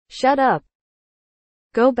Shut up.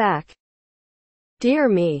 Go back. Dear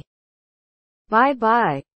me. Bye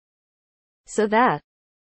bye. So that.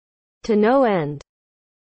 To no end.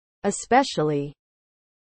 Especially.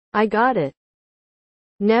 I got it.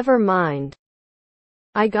 Never mind.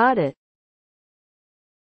 I got it.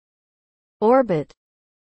 Orbit.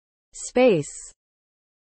 Space.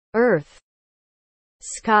 Earth.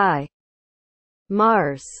 Sky.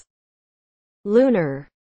 Mars. Lunar.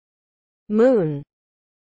 Moon.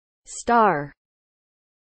 Star.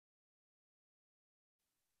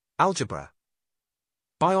 Algebra.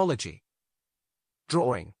 Biology.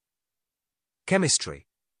 Drawing. Chemistry.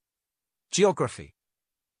 Geography.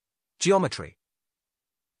 Geometry.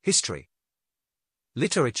 History.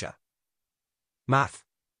 Literature. Math.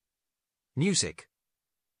 Music.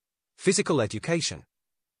 Physical education.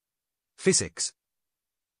 Physics.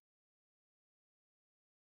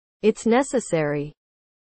 It's necessary.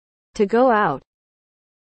 To go out.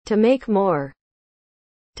 To make more.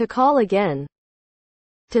 To call again.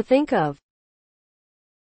 To think of.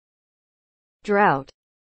 Drought.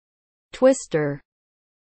 Twister.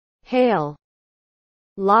 Hail.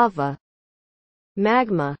 Lava.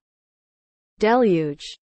 Magma.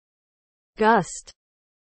 Deluge. Gust.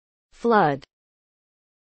 Flood.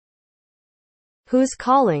 Who's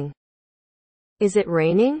calling? Is it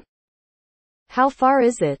raining? How far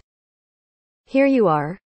is it? Here you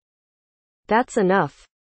are. That's enough.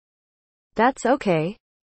 That's okay.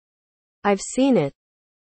 I've seen it.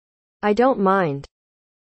 I don't mind.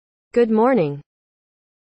 Good morning.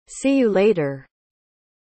 See you later.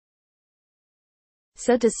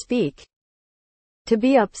 So to speak. To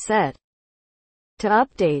be upset. To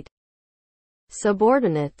update.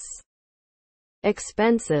 Subordinates.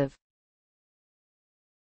 Expensive.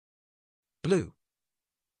 Blue.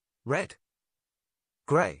 Red.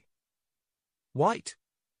 Gray. White.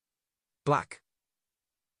 Black.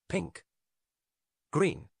 Pink.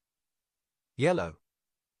 Green. Yellow.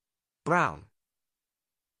 Brown.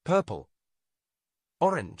 Purple.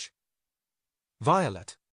 Orange.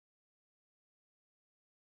 Violet.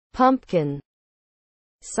 Pumpkin.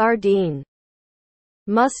 Sardine.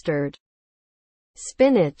 Mustard.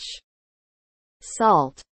 Spinach.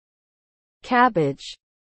 Salt. Cabbage.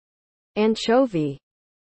 Anchovy.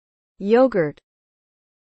 Yogurt.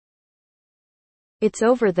 It's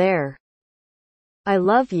over there. I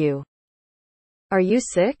love you. Are you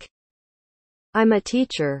sick? I'm a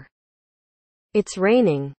teacher. It's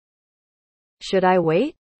raining. Should I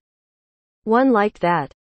wait? One like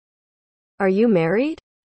that. Are you married?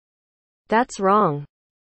 That's wrong.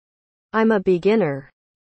 I'm a beginner.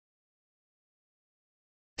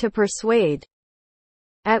 To persuade.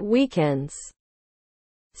 At weekends.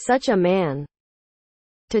 Such a man.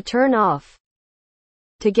 To turn off.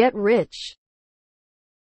 To get rich.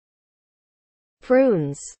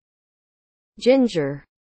 Prunes. Ginger.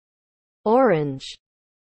 Orange.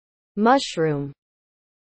 Mushroom.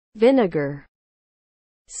 Vinegar.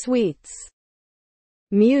 Sweets.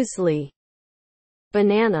 Muesli.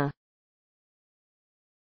 Banana.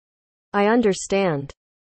 I understand.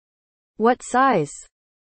 What size?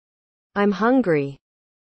 I'm hungry.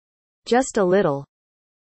 Just a little.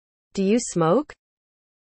 Do you smoke?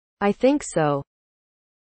 I think so.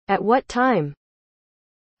 At what time?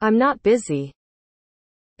 I'm not busy.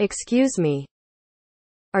 Excuse me.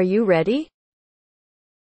 Are you ready?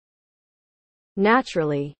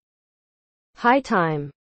 Naturally. High time.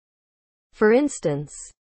 For instance.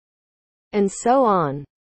 And so on.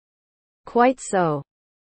 Quite so.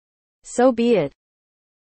 So be it.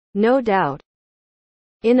 No doubt.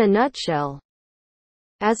 In a nutshell.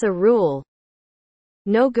 As a rule.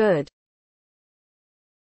 No good.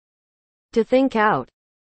 To think out.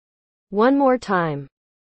 One more time.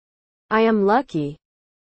 I am lucky.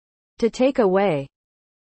 To take away.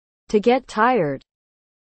 To get tired.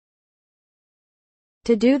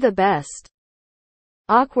 To do the best.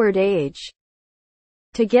 Awkward age.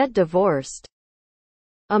 To get divorced.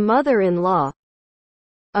 A mother-in-law.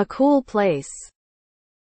 A cool place.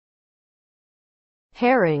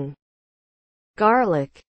 Herring.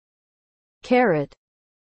 Garlic. Carrot.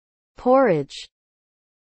 Porridge.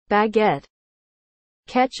 Baguette.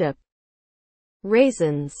 Ketchup.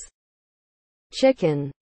 Raisins.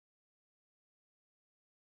 Chicken.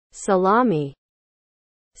 Salami.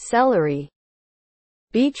 Celery.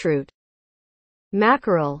 Beetroot.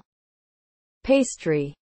 Mackerel.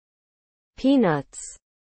 Pastry. Peanuts.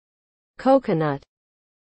 Coconut.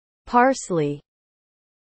 Parsley.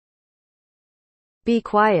 Be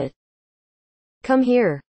quiet. Come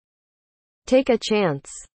here. Take a chance.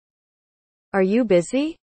 Are you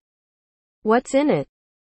busy? What's in it?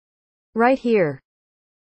 Right here.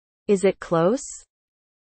 Is it close?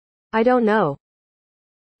 I don't know.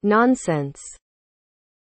 Nonsense.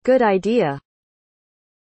 Good idea.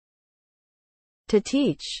 To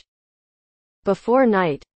teach. Before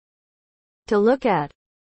night. To look at.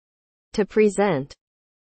 To present.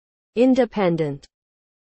 Independent.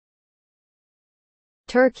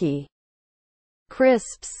 Turkey.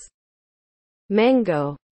 Crisps.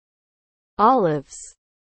 Mango. Olives.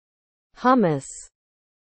 Hummus.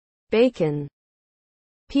 Bacon.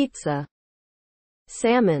 Pizza.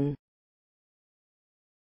 Salmon.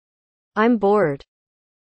 I'm bored.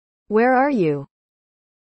 Where are you?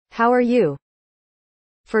 How are you?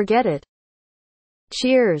 Forget it.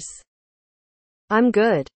 Cheers. I'm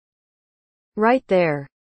good. Right there.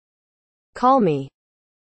 Call me.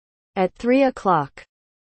 At 3 o'clock.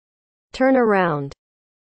 Turn around.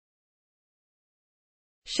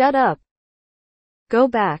 Shut up. Go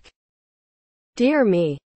back. Dear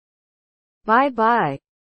me. Bye-bye.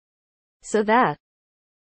 So that.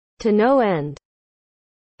 To no end.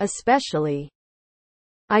 Especially.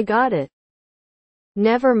 I got it.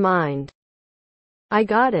 Never mind. I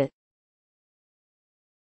got it.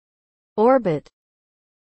 Orbit.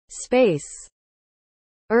 Space.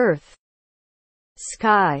 Earth.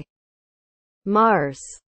 Sky. Mars.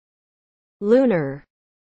 Lunar.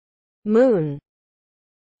 Moon.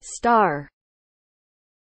 Star.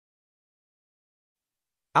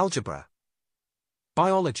 Algebra.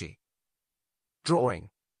 Biology. Drawing.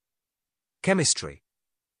 Chemistry.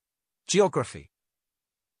 Geography.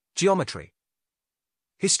 Geometry.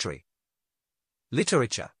 History.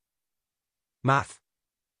 Literature. Math.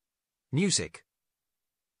 Music.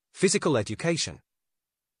 Physical education.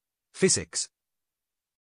 Physics.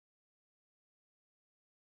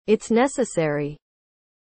 It's necessary.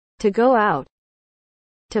 To go out.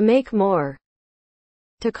 To make more.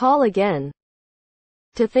 To call again.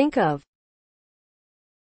 To think of.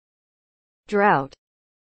 Drought.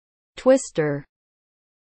 Twister.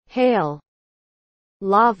 Hail.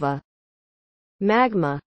 Lava.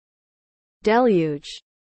 Magma. Deluge.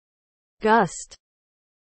 Gust.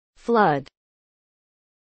 Flood.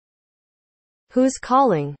 Who's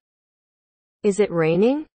calling? Is it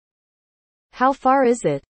raining? How far is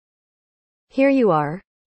it? Here you are.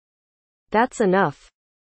 That's enough.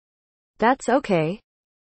 That's okay.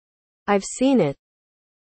 I've seen it.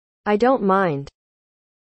 I don't mind.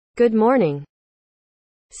 Good morning.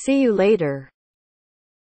 See you later.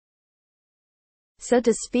 So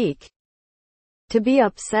to speak. To be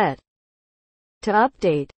upset. To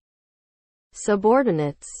update.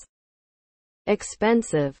 Subordinates.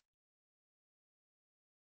 Expensive.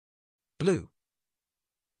 Blue.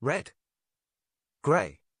 Red.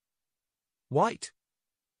 Gray. White.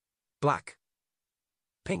 Black.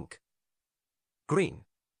 Pink. Green.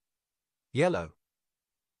 Yellow.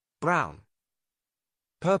 Brown.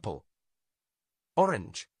 Purple.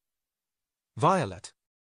 Orange. Violet.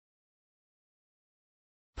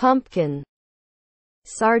 Pumpkin.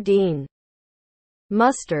 Sardine.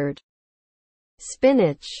 Mustard.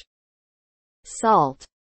 Spinach. Salt.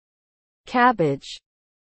 Cabbage.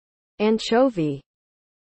 Anchovy.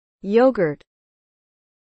 Yogurt.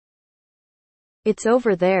 It's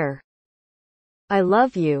over there. I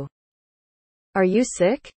love you. Are you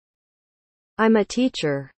sick? I'm a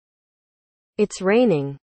teacher. It's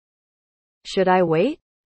raining. Should I wait?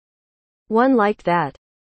 One like that.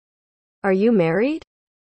 Are you married?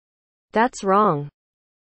 That's wrong.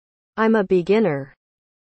 I'm a beginner.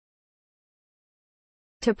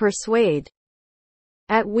 To persuade.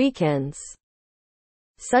 At weekends.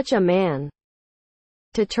 Such a man.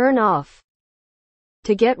 To turn off.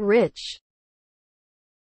 To get rich.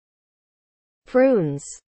 Prunes.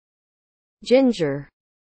 Ginger.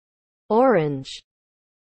 Orange.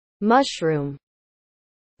 Mushroom.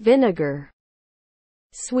 Vinegar.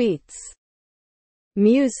 Sweets.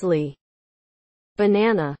 Muesli.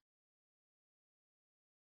 Banana.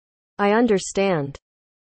 I understand.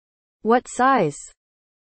 What size?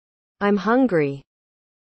 I'm hungry.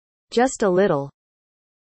 Just a little.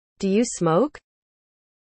 Do you smoke?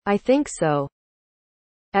 I think so.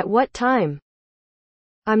 At what time?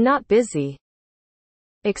 I'm not busy.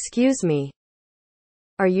 Excuse me.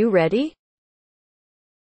 Are you ready?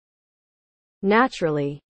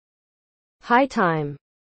 Naturally. High time.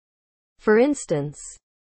 For instance.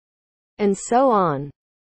 And so on.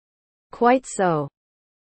 Quite so.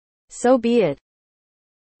 So be it.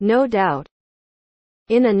 No doubt.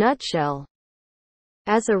 In a nutshell.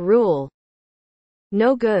 As a rule.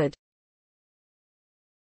 No good.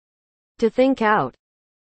 To think out.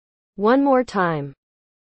 One more time.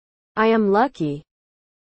 I am lucky.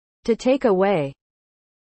 To take away.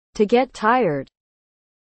 To get tired.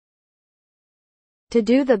 To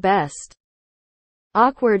do the best.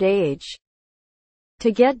 Awkward age.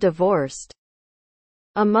 To get divorced.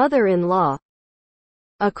 A mother-in-law.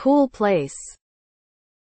 A cool place.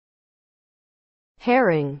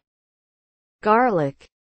 Herring. Garlic.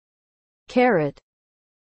 Carrot.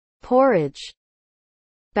 Porridge.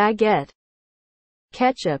 Baguette.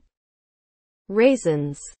 Ketchup.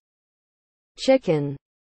 Raisins. Chicken.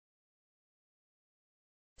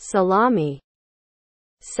 Salami.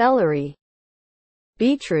 Celery.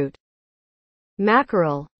 Beetroot.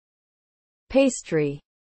 Mackerel. Pastry.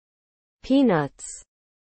 Peanuts.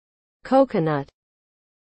 Coconut.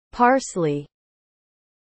 Parsley.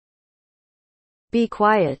 Be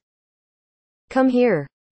quiet. Come here.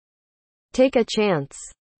 Take a chance.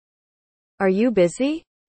 Are you busy?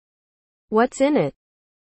 What's in it?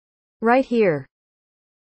 Right here.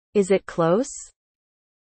 Is it close?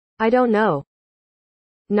 I don't know.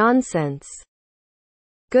 Nonsense.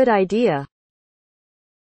 Good idea.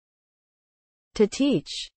 To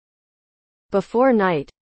teach. Before night.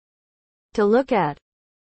 To look at.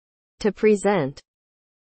 To present.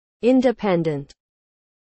 Independent.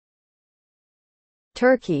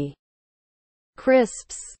 Turkey.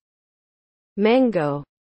 Crisps. Mango.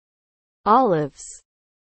 Olives.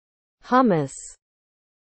 Hummus.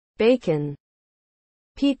 Bacon.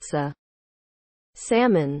 Pizza.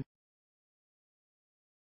 Salmon.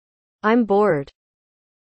 I'm bored.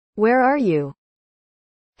 Where are you?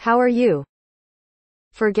 How are you?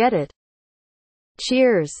 Forget it.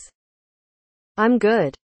 Cheers. I'm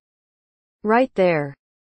good. Right there.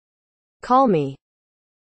 Call me.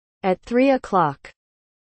 At 3 o'clock.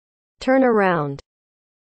 Turn around.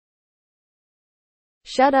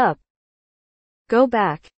 Shut up. Go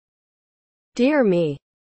back. Dear me.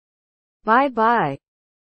 Bye-bye.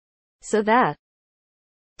 So that.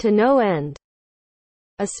 To no end.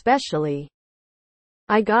 Especially.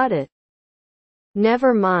 I got it.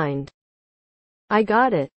 Never mind. I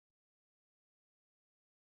got it.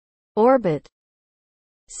 Orbit.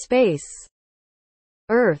 Space.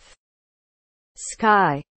 Earth.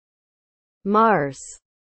 Sky. Mars.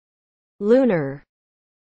 Lunar.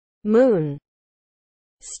 Moon.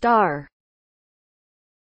 Star.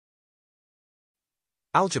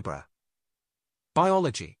 Algebra.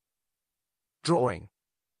 Biology. Drawing.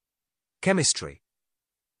 Chemistry.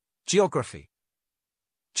 Geography.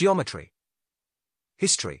 Geometry.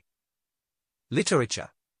 History. Literature.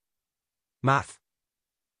 Math.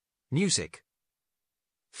 Music.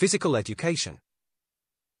 Physical education.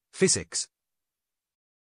 Physics.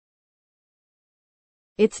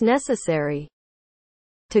 It's necessary.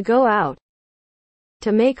 To go out.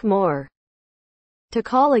 To make more. To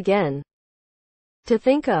call again. To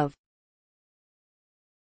think of.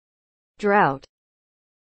 Drought.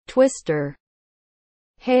 Twister.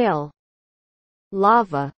 Hail.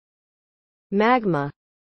 Lava. Magma.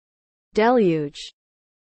 Deluge.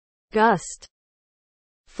 Gust.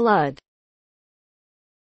 Flood.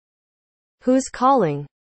 Who's calling?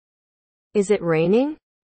 Is it raining?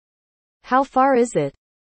 How far is it?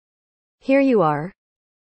 Here you are.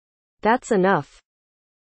 That's enough.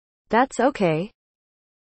 That's okay.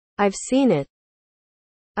 I've seen it.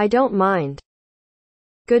 I don't mind.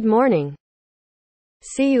 Good morning.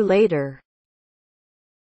 See you later.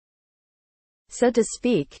 So to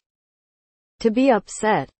speak. To be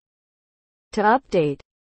upset. To update.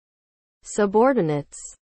 Subordinates.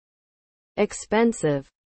 Expensive.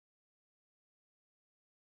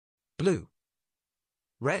 Blue.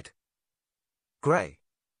 Red. Gray.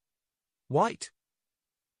 White.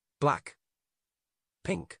 Black.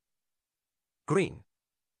 Pink. Green.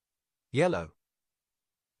 Yellow.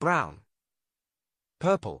 Brown.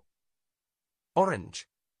 Purple. Orange.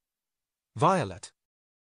 Violet.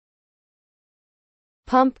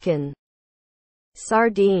 Pumpkin.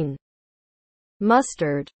 Sardine.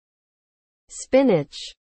 Mustard. Spinach.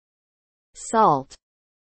 Salt.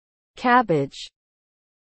 Cabbage.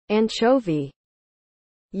 Anchovy.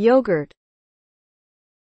 Yogurt.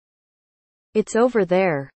 It's over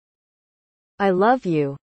there. I love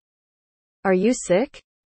you. Are you sick?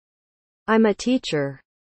 I'm a teacher.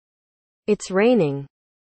 It's raining.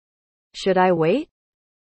 Should I wait?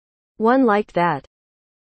 One like that.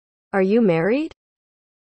 Are you married?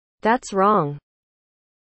 That's wrong.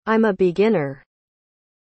 I'm a beginner.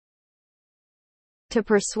 To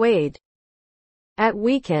persuade. At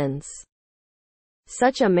weekends.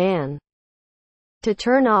 Such a man. To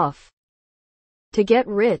turn off. To get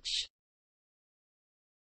rich.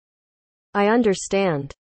 I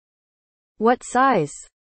understand. What size?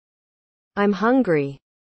 I'm hungry.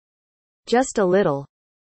 Just a little.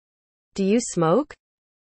 Do you smoke?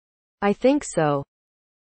 I think so.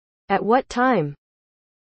 At what time?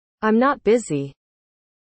 I'm not busy.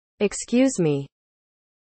 Excuse me.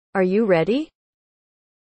 Are you ready?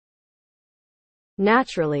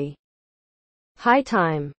 Naturally. High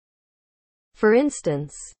time. For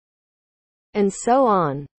instance. And so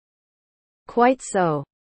on. Quite so.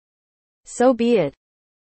 So be it.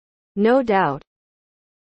 No doubt.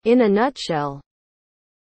 In a nutshell.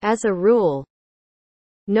 As a rule.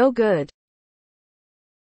 No good.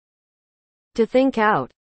 To think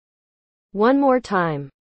out. One more time.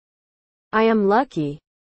 I am lucky.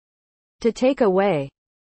 To take away.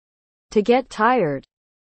 To get tired.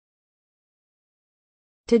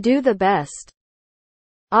 To do the best.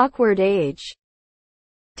 Awkward age.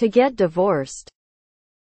 To get divorced.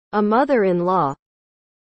 A mother-in-law.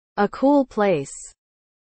 A cool place.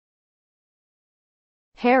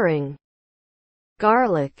 Herring.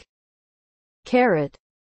 Garlic. Carrot.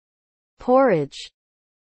 Porridge.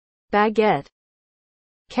 Baguette.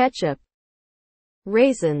 Ketchup.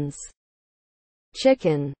 Raisins.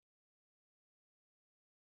 Chicken.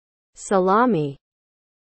 Salami.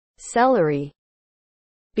 Celery.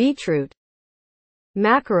 Beetroot.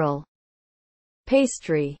 Mackerel.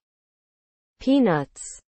 Pastry.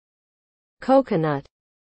 Peanuts. Coconut.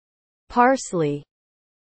 Parsley.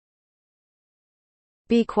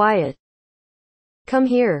 Be quiet. Come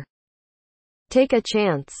here. Take a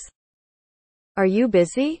chance. Are you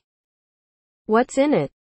busy? What's in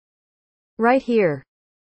it? Right here.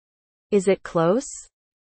 Is it close?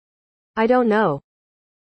 I don't know.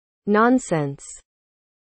 Nonsense.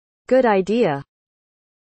 Good idea.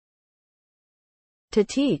 To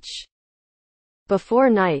teach. Before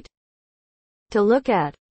night. To look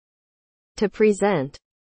at. To present.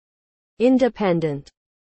 Independent.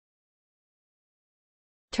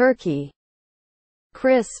 Turkey.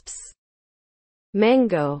 Crisps.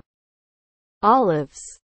 Mango. Olives.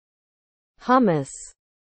 Hummus.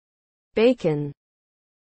 Bacon.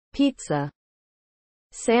 Pizza.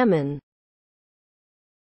 Salmon.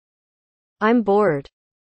 I'm bored.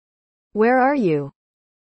 Where are you?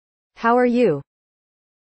 How are you?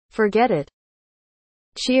 Forget it.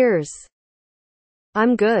 Cheers.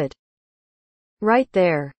 I'm good. Right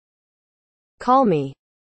there. Call me.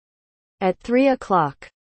 At 3 o'clock.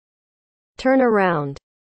 Turn around.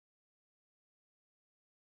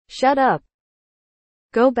 Shut up.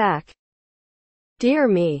 Go back. Dear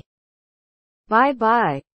me.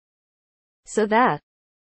 Bye-bye. So that.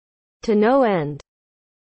 To no end.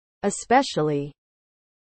 Especially.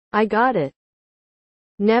 I got it.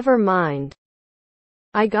 Never mind.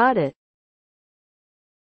 I got it.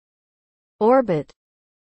 Orbit.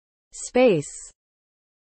 Space.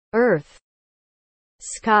 Earth.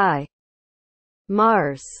 Sky.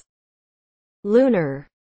 Mars. Lunar.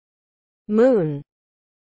 Moon.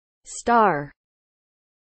 Star.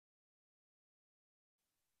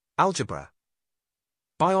 Algebra.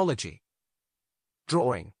 Biology.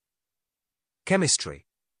 Drawing. Chemistry.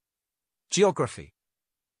 Geography.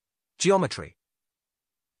 Geometry.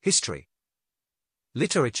 History.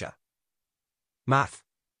 Literature. Math.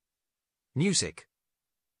 Music.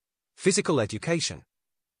 Physical education.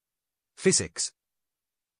 Physics.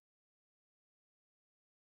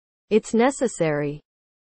 It's necessary.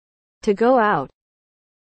 To go out.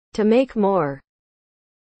 To make more.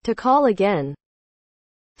 To call again.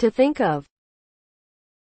 To think of.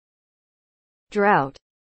 Drought.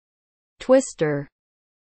 Twister.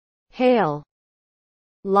 Hail.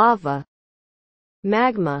 Lava.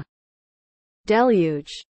 Magma.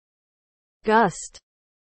 Deluge. Gust.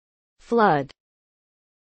 Flood.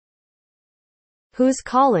 Who's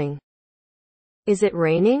calling? Is it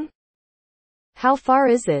raining? How far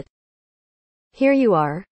is it? Here you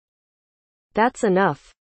are. That's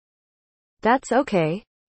enough. That's okay.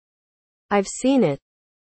 I've seen it.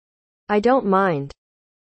 I don't mind.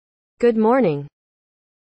 Good morning.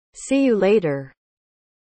 See you later.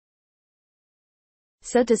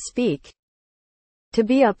 So to speak. To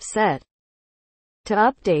be upset. To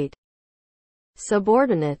update.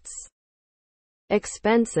 Subordinates.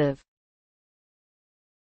 Expensive.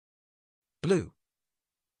 Blue.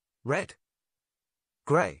 Red.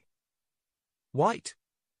 Gray. White.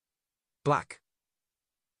 Black.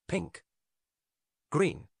 Pink.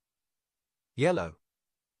 Green. Yellow.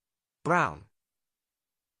 Brown.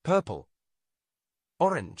 Purple.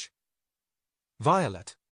 Orange.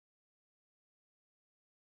 Violet.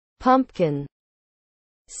 Pumpkin.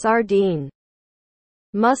 Sardine.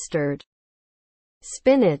 Mustard.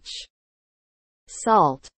 Spinach.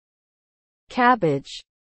 Salt. Cabbage.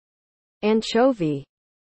 Anchovy.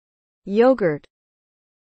 Yogurt.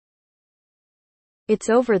 It's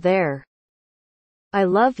over there. I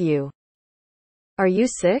love you. Are you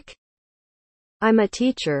sick? I'm a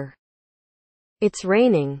teacher. It's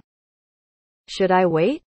raining. Should I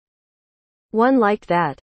wait? One like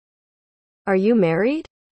that. Are you married?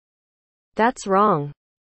 That's wrong.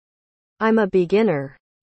 I'm a beginner.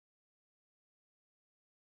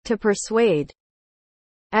 To persuade.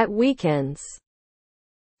 At weekends.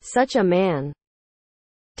 Such a man.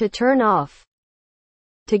 To turn off.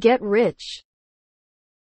 To get rich.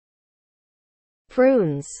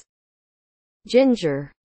 Prunes.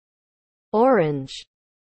 Ginger. Orange.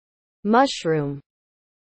 Mushroom.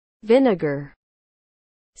 Vinegar.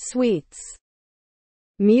 Sweets.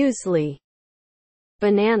 Muesli.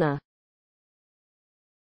 Banana.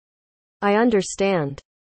 I understand.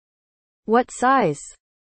 What size?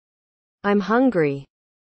 I'm hungry.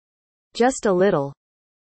 Just a little.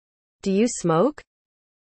 Do you smoke?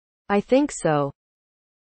 I think so.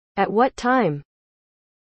 At what time?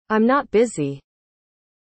 I'm not busy.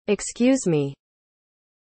 Excuse me.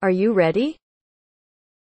 Are you ready?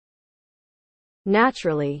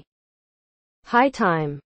 Naturally. High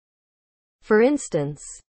time. For instance.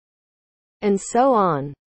 And so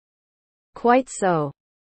on. Quite so.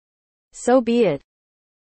 So be it.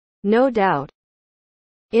 No doubt.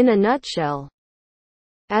 In a nutshell.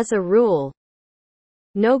 As a rule.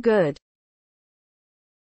 No good.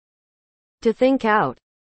 To think out.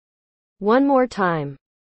 One more time.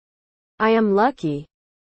 I am lucky.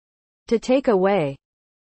 To take away.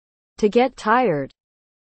 To get tired.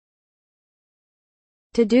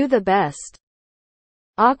 To do the best.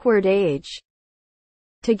 Awkward age.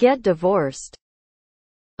 To get divorced.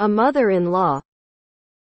 A mother-in-law.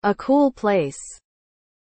 A cool place.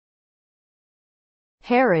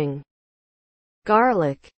 Herring.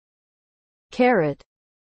 Garlic. Carrot.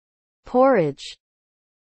 Porridge.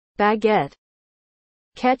 Baguette.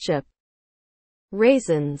 Ketchup.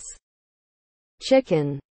 Raisins.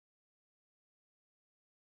 Chicken.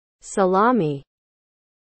 Salami.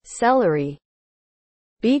 Celery.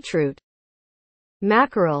 Beetroot.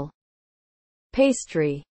 Mackerel.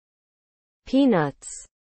 Pastry. Peanuts.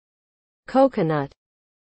 Coconut.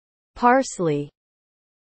 Parsley.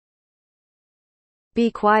 Be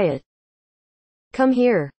quiet. Come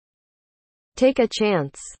here. Take a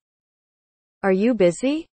chance. Are you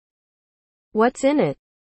busy? What's in it?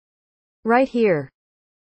 Right here.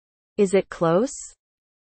 Is it close?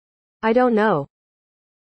 I don't know.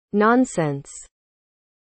 Nonsense.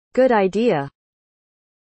 Good idea.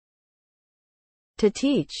 To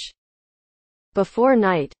teach. Before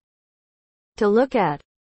night. To look at.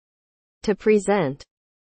 To present.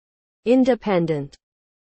 Independent.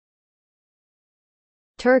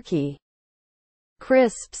 Turkey.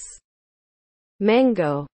 Crisps.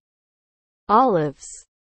 Mango. Olives.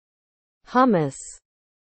 Hummus.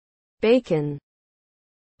 Bacon.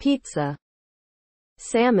 Pizza.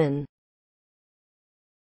 Salmon.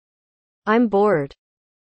 I'm bored.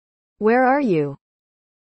 Where are you?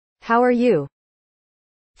 How are you?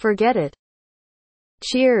 Forget it.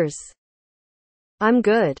 Cheers. I'm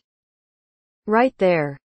good. Right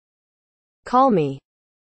there. Call me.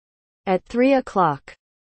 At 3 o'clock.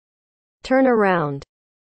 Turn around.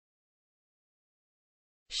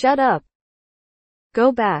 Shut up.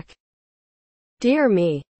 Go back. Dear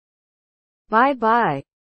me. Bye-bye.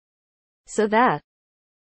 So that.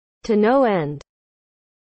 To no end.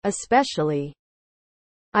 Especially.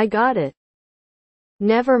 I got it.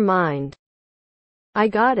 Never mind. I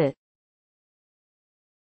got it.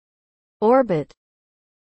 Orbit.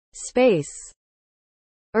 Space.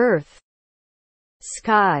 Earth.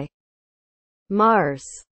 Sky. Mars.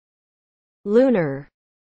 Lunar.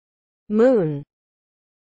 Moon.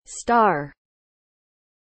 Star.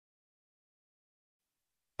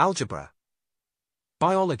 Algebra.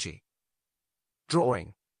 Biology.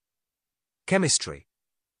 Drawing. Chemistry.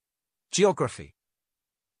 Geography.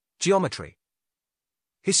 Geometry.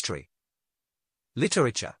 History.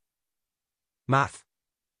 Literature. Math.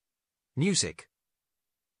 Music.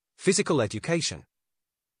 Physical education.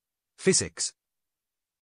 Physics.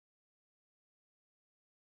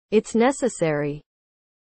 It's necessary.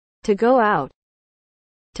 To go out.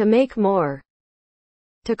 To make more.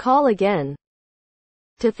 To call again.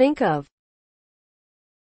 To think of.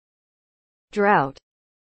 Drought.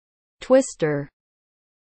 Twister.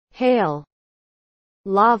 Hail.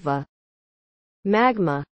 Lava.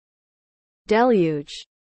 Magma. Deluge.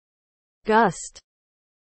 Gust.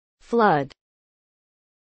 Flood.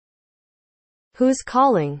 Who's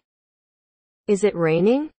calling? Is it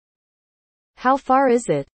raining? How far is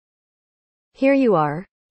it? Here you are.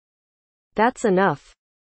 That's enough.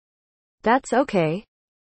 That's okay.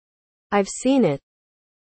 I've seen it.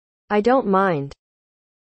 I don't mind.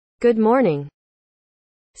 Good morning.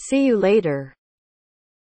 See you later.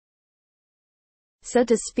 So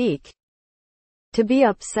to speak. To be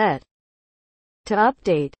upset. To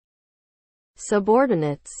update.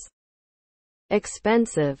 Subordinates.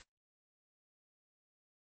 expensive,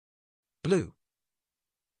 blue,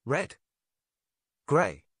 red,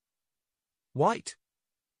 gray, white,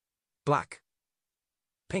 black,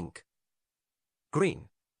 pink, green,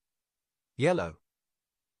 yellow,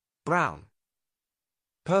 brown,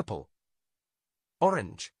 purple,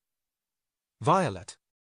 orange, violet,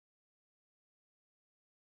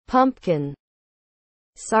 pumpkin,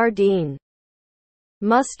 sardine,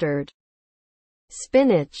 mustard,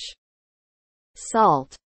 spinach,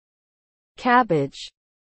 salt, cabbage,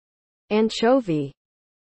 anchovy,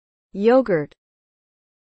 yogurt.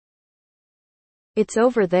 It's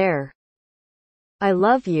over there. I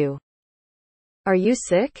love you. Are you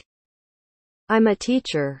sick? I'm a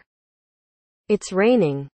teacher. It's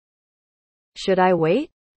raining. Should I wait?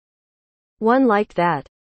 One like that.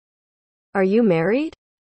 Are you married?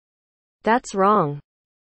 That's wrong.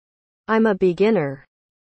 I'm a beginner.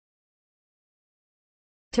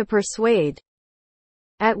 To persuade.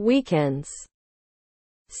 At weekends.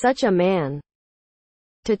 Such a man.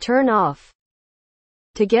 To turn off.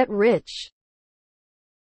 To get rich.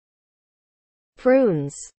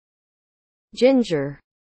 Prunes. Ginger.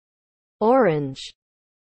 Orange.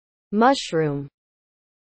 Mushroom.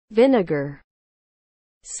 Vinegar.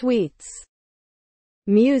 Sweets.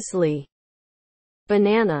 Muesli.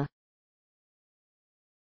 Banana.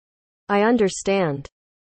 I understand.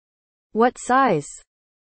 What size?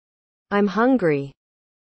 I'm hungry.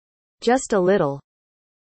 Just a little.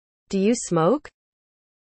 Do you smoke?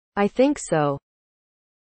 I think so.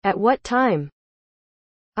 At what time?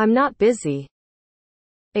 I'm not busy.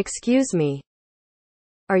 Excuse me.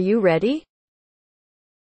 Are you ready?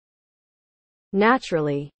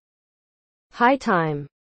 Naturally. High time.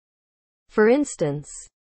 For instance.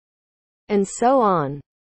 And so on.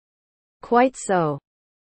 Quite so.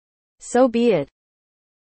 So be it.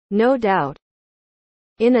 No doubt.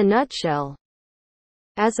 In a nutshell.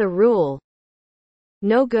 As a rule.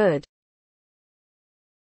 No good.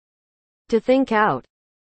 To think out.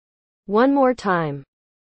 One more time.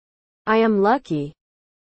 I am lucky.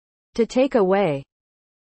 To take away.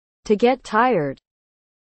 To get tired.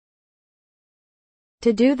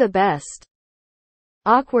 To do the best.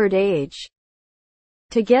 Awkward age.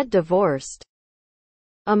 To get divorced.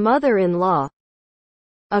 A mother-in-law.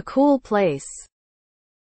 A cool place.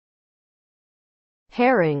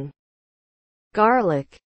 Herring.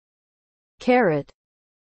 Garlic. Carrot.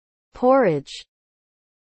 Porridge.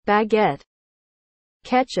 Baguette.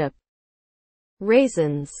 Ketchup.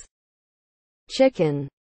 Raisins. Chicken.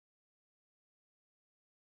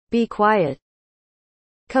 Be quiet.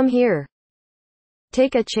 Come here.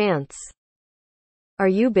 Take a chance. Are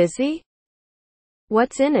you busy?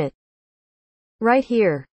 What's in it? Right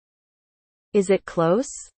here. Is it close?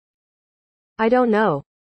 I don't know.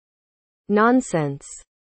 Nonsense.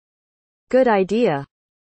 Good idea.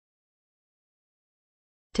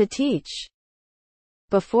 To teach.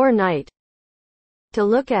 Before night. To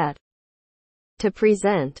look at. To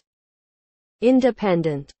present.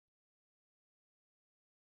 Independent.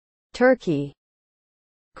 Turkey.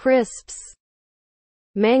 Crisps.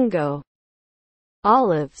 Mango.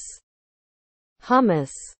 Olives.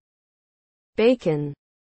 Hummus. Bacon.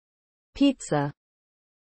 Pizza.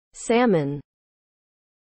 Salmon.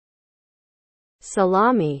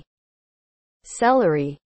 Salami.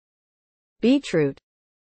 Celery. Beetroot.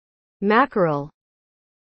 Mackerel.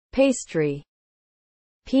 Pastry.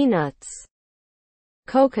 Peanuts.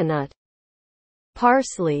 Coconut.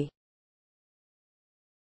 Parsley.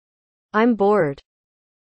 I'm bored.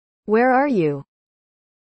 Where are you?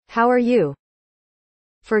 How are you?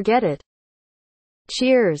 Forget it.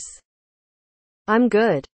 Cheers. I'm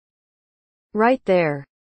good. Right there.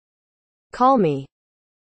 Call me.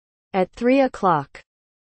 At 3 o'clock.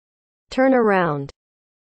 Turn around.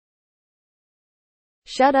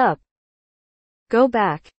 Shut up. Go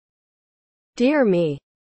back. Dear me.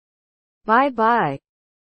 Bye-bye.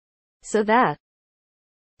 So that.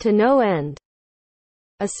 To no end.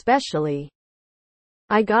 Especially.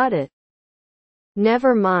 I got it.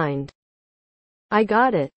 Never mind. I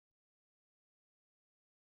got it.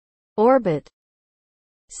 Orbit.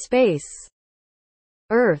 Space.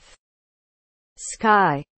 Earth.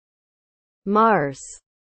 Sky. Mars.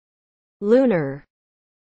 Lunar.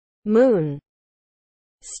 Moon.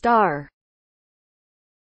 Star.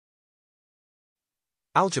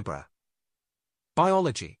 Algebra.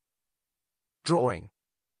 Biology. Drawing.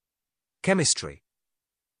 Chemistry.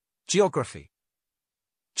 Geography.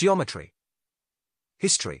 Geometry.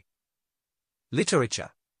 History. Literature.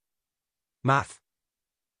 Math.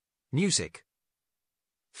 Music.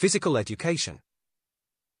 Physical education.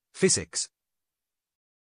 Physics.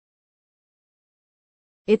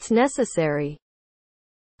 It's necessary.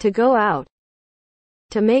 To go out.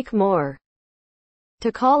 To make more.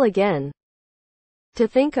 To call again. To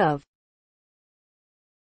think of.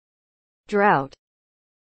 Drought.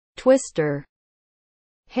 Twister.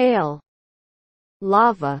 Hail.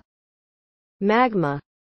 Lava. Magma.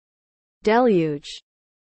 Deluge.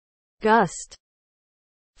 Gust.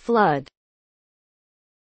 Flood.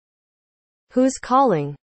 Who's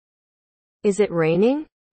calling? Is it raining?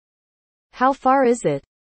 How far is it?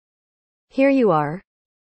 Here you are.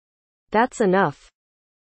 That's enough.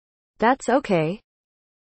 That's okay.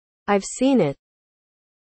 I've seen it.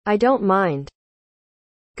 I don't mind.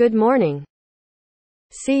 Good morning.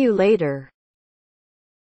 See you later.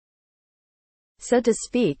 So to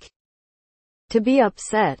speak. To be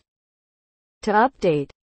upset. To update.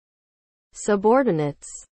 Subordinates.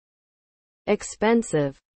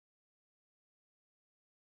 Expensive.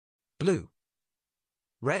 Blue.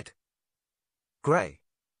 Red. Gray.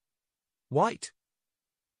 White.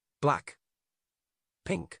 Black.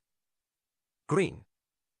 Pink. Green.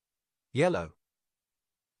 Yellow.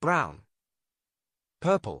 Brown.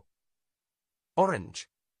 Purple. Orange.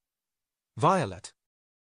 Violet.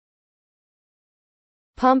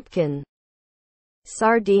 Pumpkin.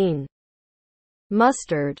 Sardine.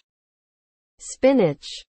 Mustard. Spinach.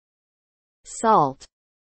 Salt.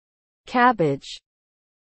 Cabbage.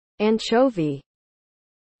 Anchovy.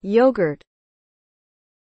 Yogurt.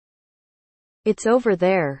 It's over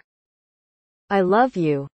there. I love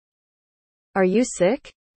you. Are you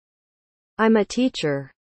sick? I'm a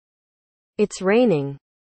teacher. It's raining.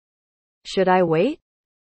 Should I wait?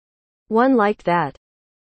 One like that.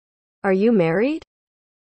 Are you married?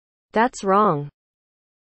 That's wrong.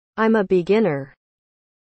 I'm a beginner.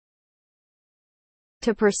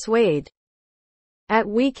 To persuade. At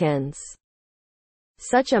weekends.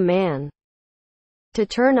 Such a man. To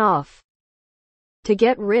turn off. To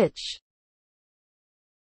get rich.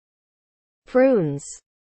 Prunes.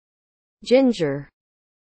 Ginger.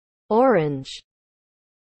 Orange.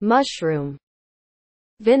 Mushroom.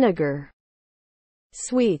 Vinegar.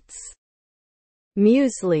 Sweets.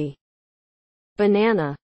 Muesli.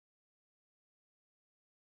 Banana.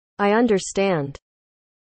 I understand.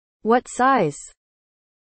 What size?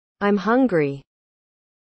 I'm hungry.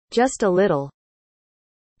 Just a little.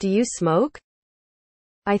 Do you smoke?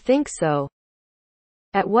 I think so.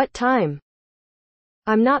 At what time?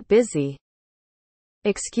 I'm not busy.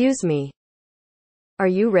 Excuse me. Are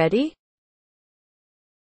you ready?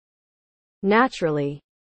 Naturally.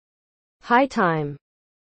 High time.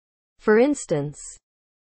 For instance.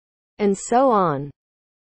 And so on.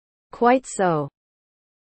 Quite so.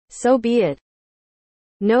 So be it.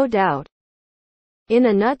 No doubt. In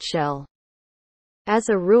a nutshell. As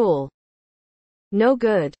a rule. No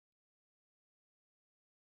good.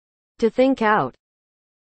 To think out.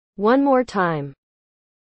 One more time.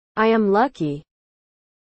 I am lucky.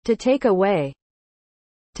 To take away.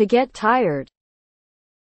 To get tired.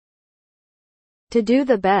 To do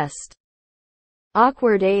the best.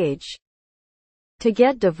 Awkward age. To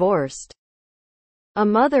get divorced. A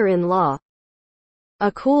mother-in-law.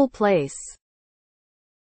 A cool place.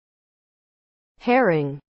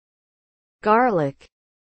 Herring. Garlic.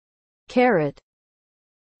 Carrot.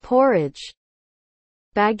 Porridge.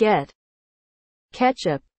 Baguette.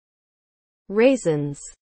 Ketchup. Raisins.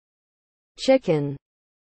 Chicken.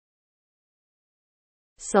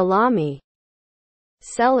 Salami.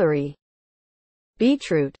 Celery.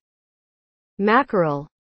 Beetroot. Mackerel.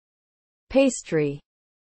 Pastry.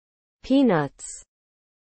 Peanuts.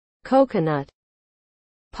 Coconut.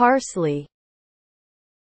 Parsley.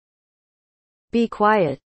 Be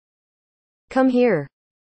quiet. Come here.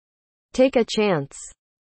 Take a chance.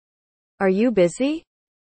 Are you busy?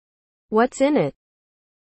 What's in it?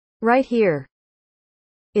 Right here.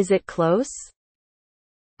 Is it close?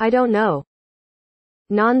 I don't know.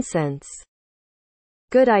 Nonsense.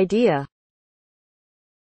 Good idea.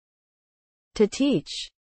 To teach.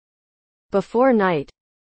 Before night.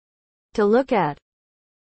 To look at.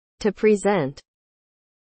 To present.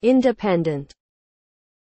 Independent.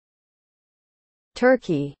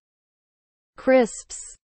 Turkey.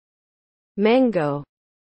 Crisps. Mango.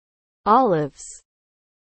 Olives.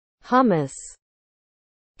 Hummus.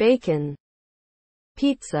 Bacon.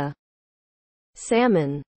 Pizza.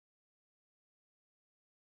 Salmon.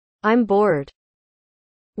 I'm bored.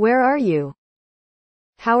 Where are you?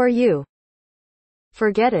 How are you?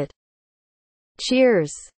 Forget it.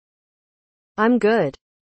 Cheers. I'm good.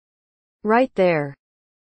 Right there.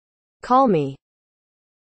 Call me.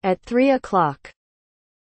 At 3 o'clock.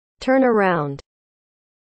 Turn around.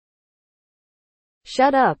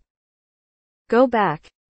 Shut up. Go back.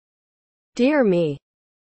 Dear me.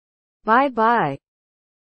 Bye bye.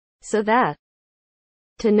 So that.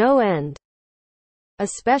 To no end.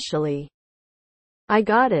 Especially. I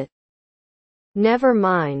got it. Never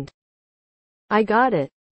mind. I got it.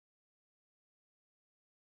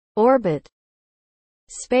 Orbit.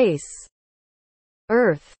 Space.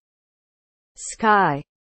 Earth. Sky.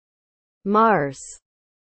 Mars.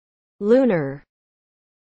 Lunar.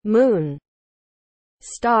 Moon.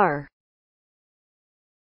 Star.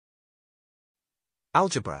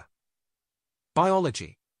 Algebra.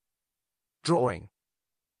 Biology. Drawing.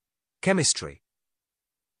 Chemistry.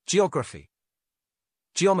 Geography.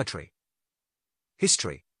 Geometry.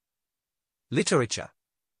 History. Literature.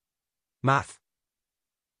 Math.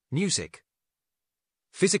 Music.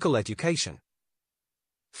 Physical education.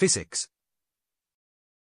 Physics.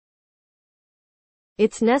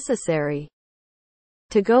 It's necessary.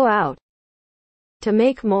 To go out. To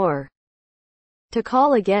make more. To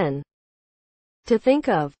call again. To think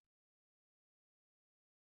of.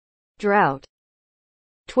 Drought.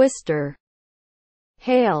 Twister.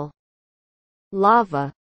 Hail.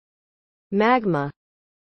 Lava. Magma.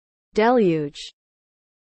 Deluge.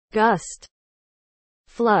 Gust.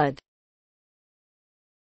 Flood.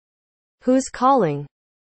 Who's calling?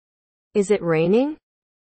 Is it raining?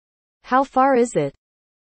 How far is it?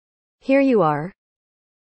 Here you are.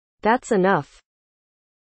 That's enough.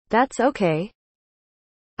 That's okay.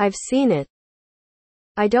 I've seen it.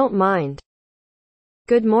 I don't mind.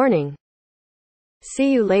 Good morning.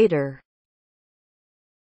 See you later.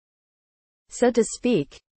 So to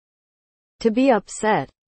speak. To be upset.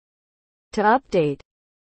 To update.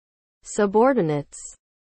 Subordinates.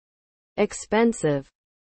 Expensive.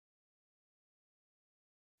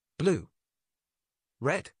 Blue.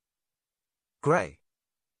 Red. Gray.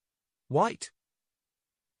 White.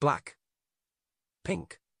 Black.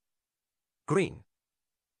 Pink. Green.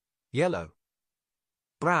 Yellow.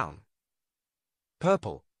 Brown.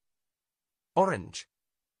 Purple. Orange.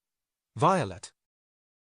 Violet.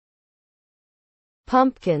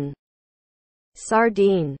 Pumpkin.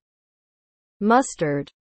 Sardine.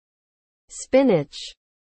 Mustard. Spinach.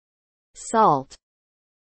 Salt.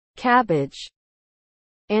 Cabbage.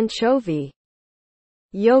 Anchovy.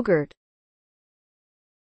 Yogurt.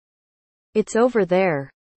 It's over there.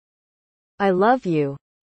 I love you.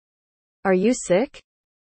 Are you sick?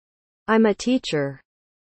 I'm a teacher.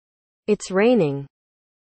 It's raining.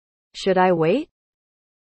 Should I wait?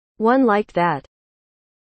 One like that.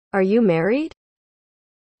 Are you married?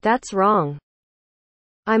 That's wrong.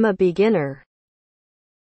 I'm a beginner.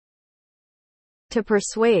 To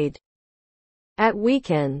persuade. At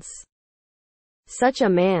weekends. Such a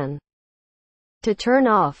man. To turn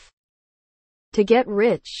off. To get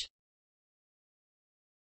rich.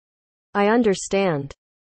 I understand.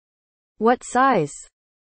 What size?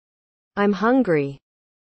 I'm hungry.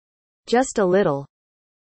 Just a little.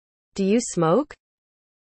 Do you smoke?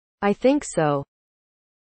 I think so.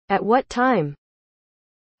 At what time?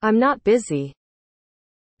 I'm not busy.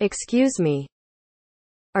 Excuse me.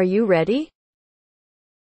 Are you ready?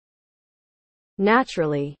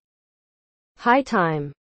 Naturally. High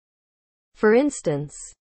time. For instance.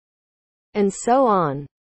 And so on.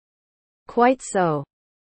 Quite so.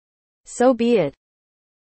 So be it.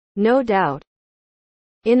 No doubt.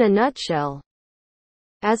 In a nutshell.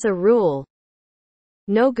 As a rule.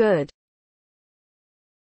 No good.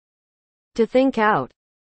 To think out.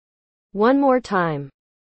 One more time.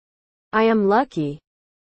 I am lucky.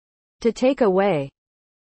 To take away.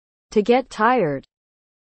 To get tired.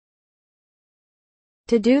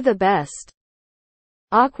 To do the best.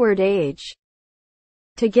 Awkward age.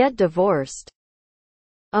 To get divorced.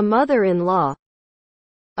 A mother-in-law.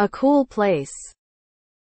 A cool place.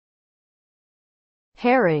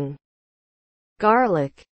 Herring.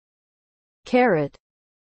 Garlic. Carrot.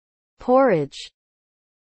 Porridge.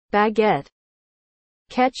 Baguette.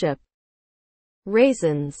 Ketchup.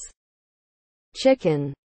 Raisins.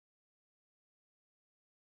 Chicken.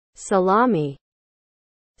 Salami.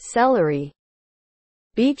 Celery.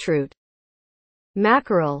 Beetroot.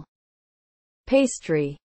 Mackerel.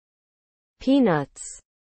 Pastry. Peanuts.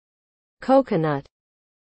 Coconut.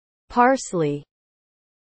 Parsley.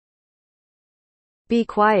 Be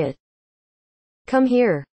quiet. Come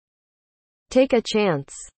here. Take a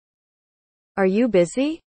chance. Are you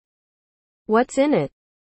busy? What's in it?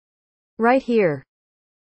 Right here.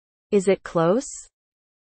 Is it close?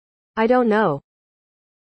 I don't know.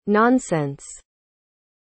 Nonsense.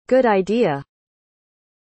 Good idea.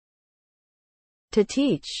 To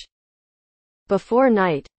teach. Before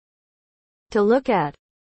night. To look at.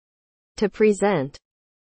 To present.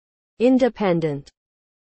 Independent.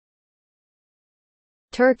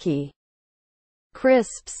 Turkey.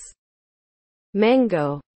 Crisps.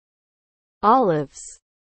 mango, olives,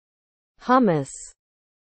 hummus,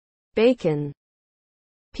 bacon,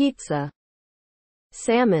 pizza,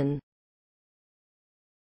 salmon.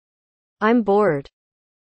 I'm bored.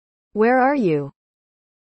 Where are you?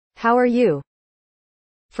 How are you?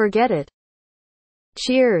 Forget it.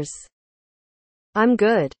 Cheers. I'm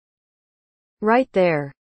good. Right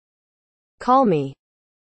there. Call me.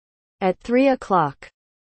 At 3 o'clock.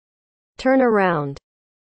 Turn around.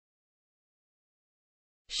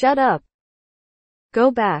 Shut up.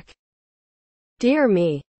 Go back. Dear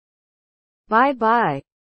me. Bye bye.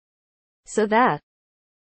 So that.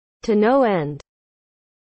 To no end.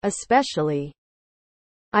 Especially.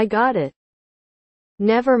 I got it.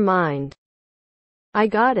 Never mind. I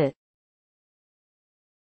got it.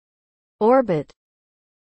 Orbit.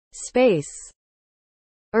 Space.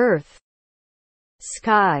 Earth.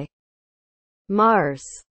 Sky. Mars.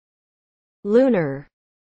 Lunar.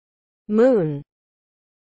 Moon.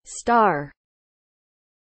 Star.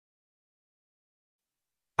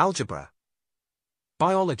 Algebra.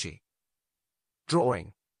 Biology.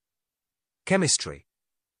 Drawing. Chemistry.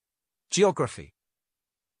 Geography.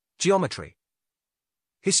 Geometry.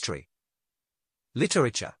 History.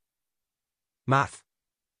 Literature. Math.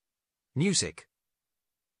 Music.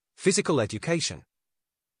 Physical education.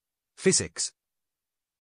 Physics.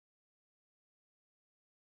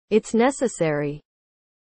 It's necessary.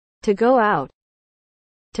 To go out.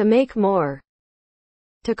 To make more.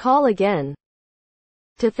 To call again.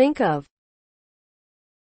 To think of.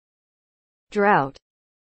 Drought.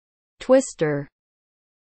 Twister.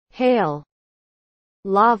 Hail.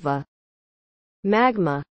 Lava.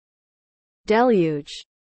 Magma. Deluge.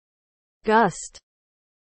 Gust.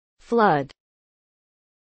 Flood.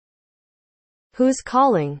 Who's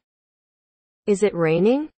calling? Is it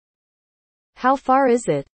raining? How far is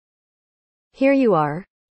it? Here you are.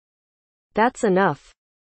 That's enough.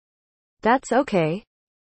 That's okay.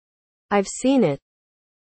 I've seen it.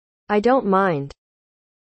 I don't mind.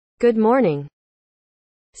 Good morning.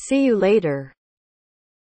 See you later.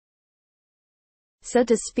 So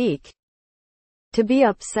to speak. To be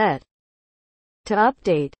upset. To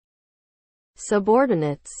update.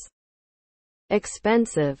 Subordinates.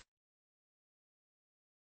 Expensive.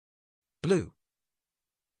 Blue.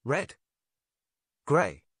 Red.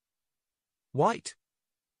 Gray. White.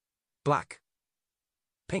 Black.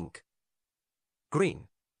 Pink. Green.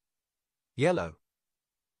 Yellow.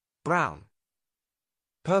 Brown.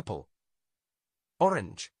 Purple.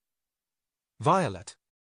 Orange. Violet.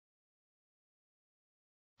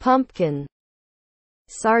 Pumpkin.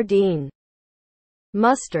 Sardine.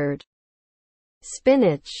 Mustard.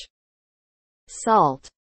 Spinach. Salt.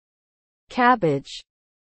 Cabbage.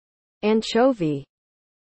 Anchovy.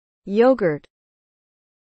 Yogurt.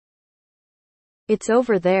 It's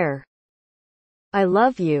over there. I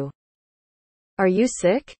love you. Are you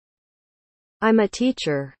sick? I'm a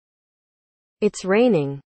teacher. It's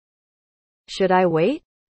raining. Should I wait?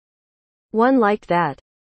 One like that.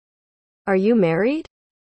 Are you married?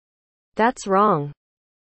 That's wrong.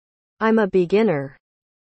 I'm a beginner.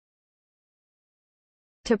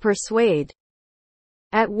 To persuade.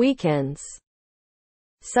 At weekends.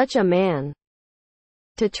 Such a man.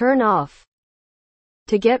 To turn off.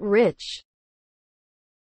 To get rich.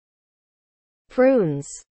 Prunes.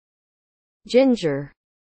 Ginger.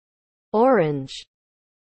 Orange.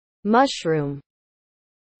 Mushroom.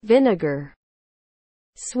 Vinegar.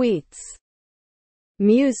 Sweets.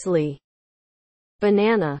 Muesli.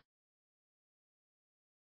 Banana.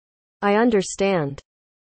 I understand.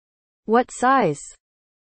 What size?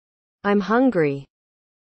 I'm hungry.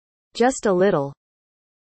 Just a little.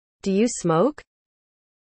 Do you smoke?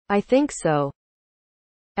 I think so.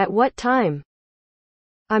 At what time?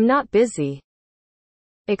 I'm not busy.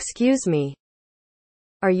 Excuse me.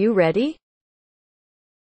 Are you ready?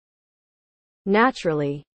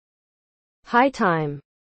 Naturally. High time.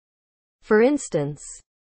 For instance.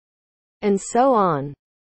 And so on.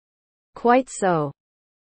 Quite so.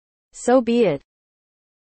 So be it.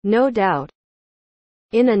 No doubt.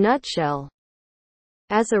 In a nutshell.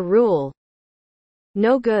 As a rule.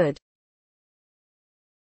 No good.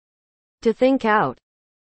 To think out.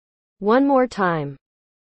 One more time.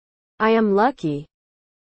 I am lucky.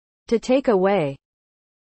 To take away.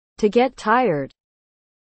 To get tired.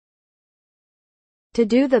 To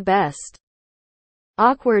do the best.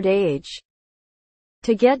 Awkward age.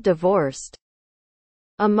 To get divorced.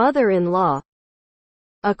 A mother-in-law.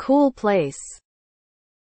 A cool place.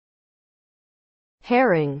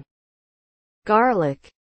 Herring. Garlic.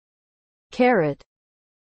 Carrot.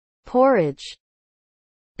 Porridge.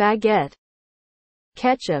 Baguette.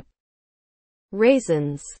 Ketchup.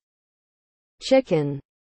 Raisins. chicken,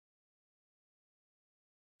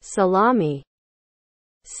 salami,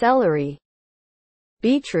 celery,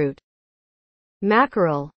 beetroot,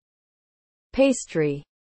 mackerel, pastry,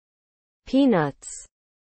 peanuts,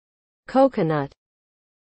 coconut,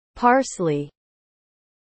 parsley.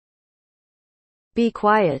 Be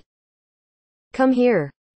quiet. Come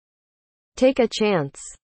here. Take a chance.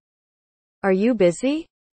 Are you busy?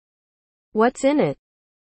 What's in it?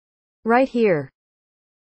 Right here.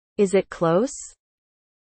 Is it close?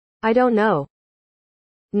 I don't know.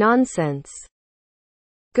 Nonsense.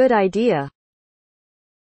 Good idea.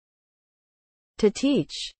 To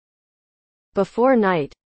teach. Before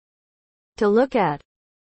night. To look at.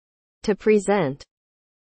 To present.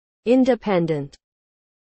 Independent.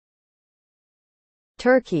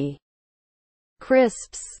 Turkey.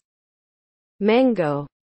 Crisps. Mango.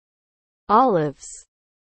 Olives.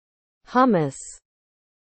 Hummus.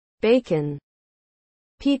 Bacon.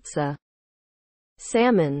 Pizza.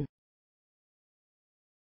 Salmon.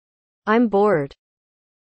 I'm bored.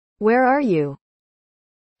 Where are you?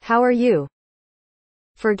 How are you?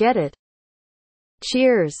 Forget it.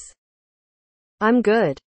 Cheers. I'm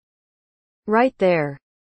good. Right there.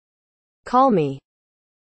 Call me.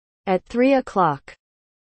 At 3 o'clock.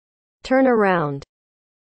 Turn around.